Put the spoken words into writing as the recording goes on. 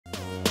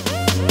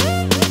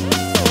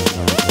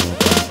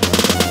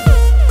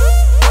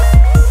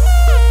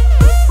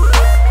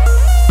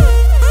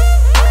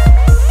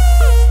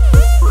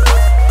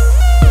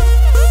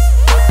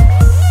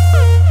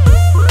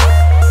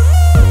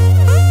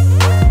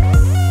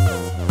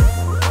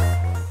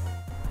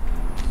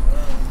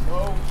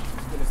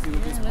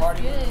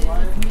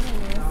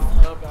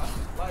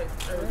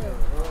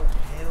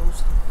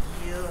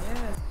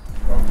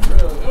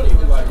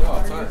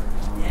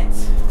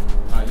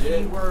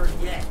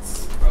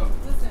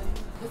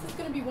This is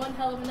gonna be one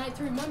hell of a night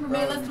to remember,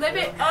 man. Let's live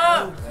it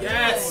up.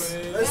 Yes.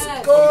 Let's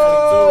Yes.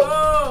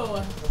 go.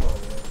 Come on, man.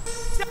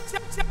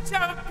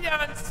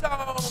 Champion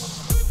song.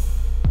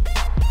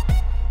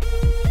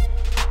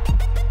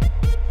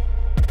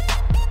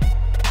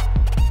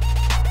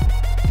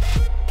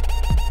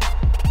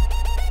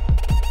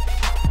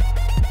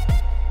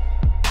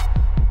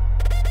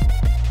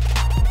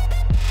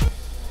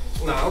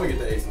 Nah, I'm gonna get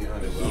the AC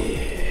 100, bro.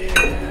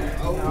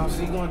 Yeah. Oh,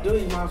 so you gonna do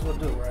it? You might as well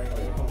do it, right?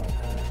 Come on.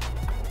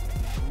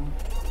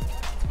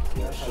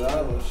 Yeah, shot.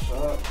 Do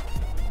it.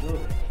 You know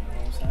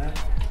what I'm saying?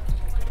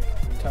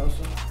 You toast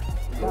them.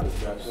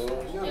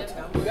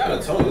 We gotta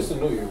toast. It's the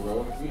New Year,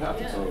 bro. We have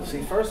to toast.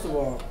 See, first of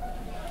all,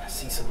 I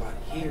see somebody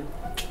here,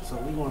 so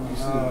we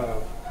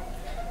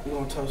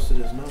gonna toast to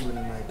this number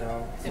tonight,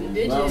 dog. Some To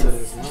digits.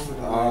 this number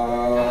tonight.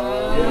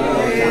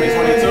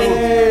 2022.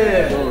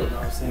 Yeah. You know what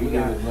I'm saying?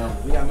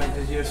 We gotta make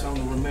this year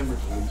something to remember.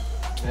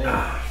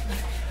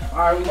 All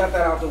right, we got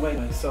that out the way.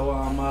 So,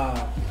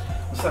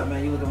 what's up,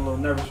 man? You looking a little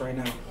nervous right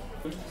now.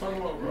 What you talking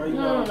about, bro?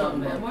 No,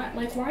 man.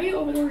 Why are you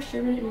over there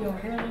shivering in your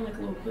hair like a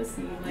little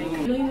pussy? Like, you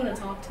know you want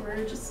to talk to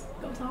her, just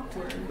go talk to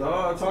her.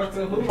 Dog, talk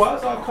to who? Why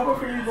is I coming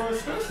for you, bro?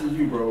 Especially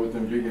you, bro, with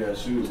them big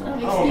ass shoes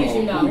on. Excuse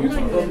you now.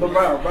 But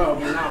bro,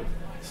 man,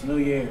 it's New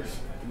Year's.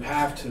 You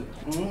have to.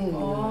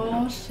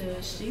 Oh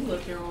shit, she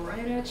looking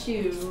right at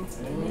you.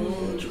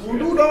 What you gonna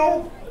do,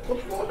 dog? What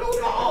you gonna do,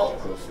 dog?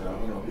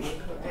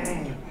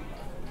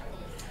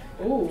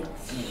 Ooh.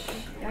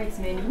 Yikes,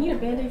 man. You need a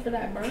band-aid for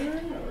that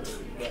burn?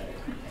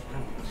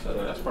 Shut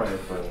up, that's probably your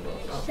friend, bro.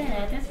 Shut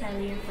up, that's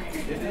probably your friend.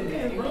 Yeah,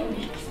 you know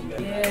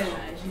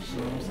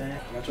what I'm saying?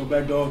 Got your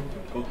back, dog.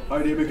 Go,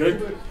 hi, David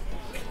Ghansah.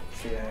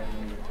 Yeah.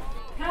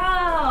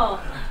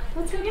 Kyle,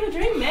 let's go get a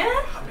drink, man.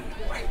 I'll be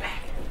right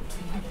back.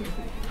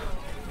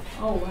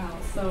 Oh wow,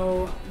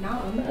 so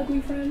now I'm the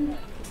ugly friend?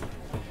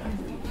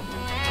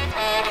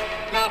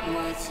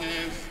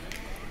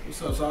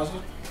 What's up,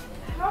 Sasha?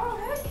 Oh,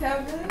 hey,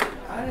 Kevin.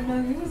 I didn't know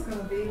you was going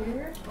to be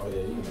here. Oh,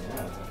 yeah, you know, I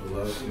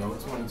love,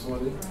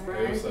 2020. Right.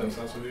 Hey, what's up,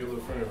 Sasha? Who your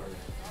little friend?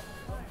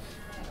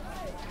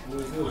 Who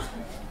is this?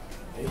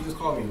 Hey, you just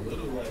called me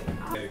little, like.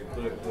 Hey,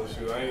 look,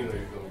 shoot, I ain't know you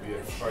was going to be at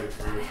the party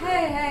for real.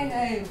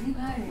 Hey, be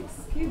nice.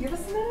 Can you give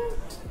us a minute?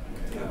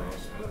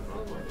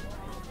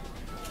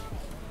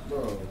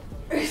 Bro.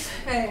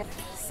 Hey,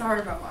 sorry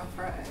about my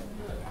friend.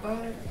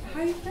 But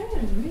how you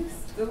been? You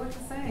still look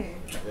the same.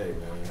 Hey,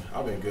 man,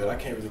 I've been good. I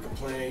can't really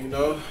complain, you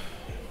know.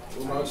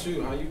 What about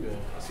you? How you been?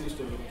 I see you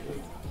still looking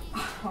good.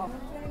 Oh,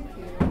 thank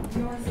you.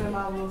 You always been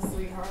my little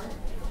sweetheart.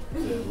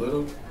 Yeah,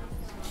 little?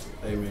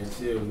 Hey, man,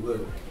 chill,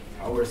 look.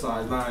 I wear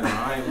size 9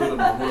 now. I ain't little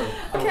no more.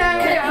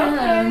 Okay,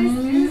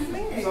 excuse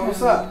me. So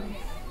what's up?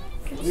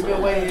 We've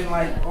been waiting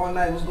like all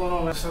night. What's going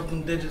on? Like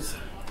something digits.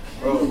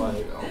 Bro,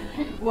 like,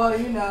 Well,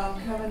 you know,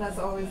 Kevin has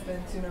always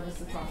been too nervous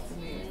to talk to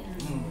me.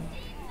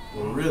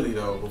 well, really,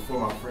 though, before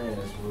my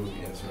friends really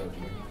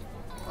interrupted me,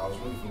 I was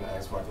really going to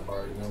ask if I could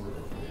borrow your number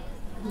real quick.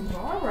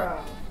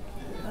 Borrow?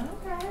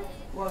 Okay.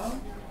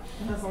 Well,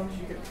 as long as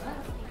you get it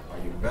back. Are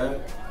you back?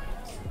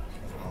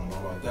 I don't know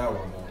about that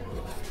one, though.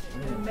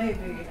 Then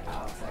maybe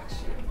I'll text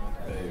you.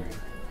 Baby,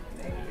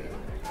 Maybe.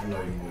 I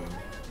know you will.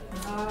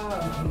 Oh.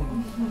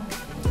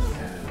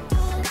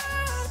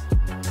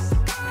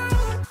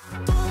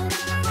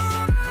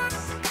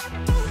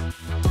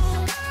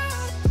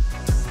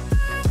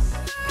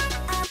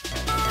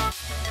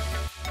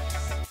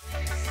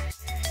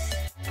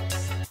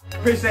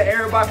 Appreciate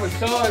everybody for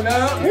showing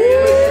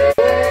up.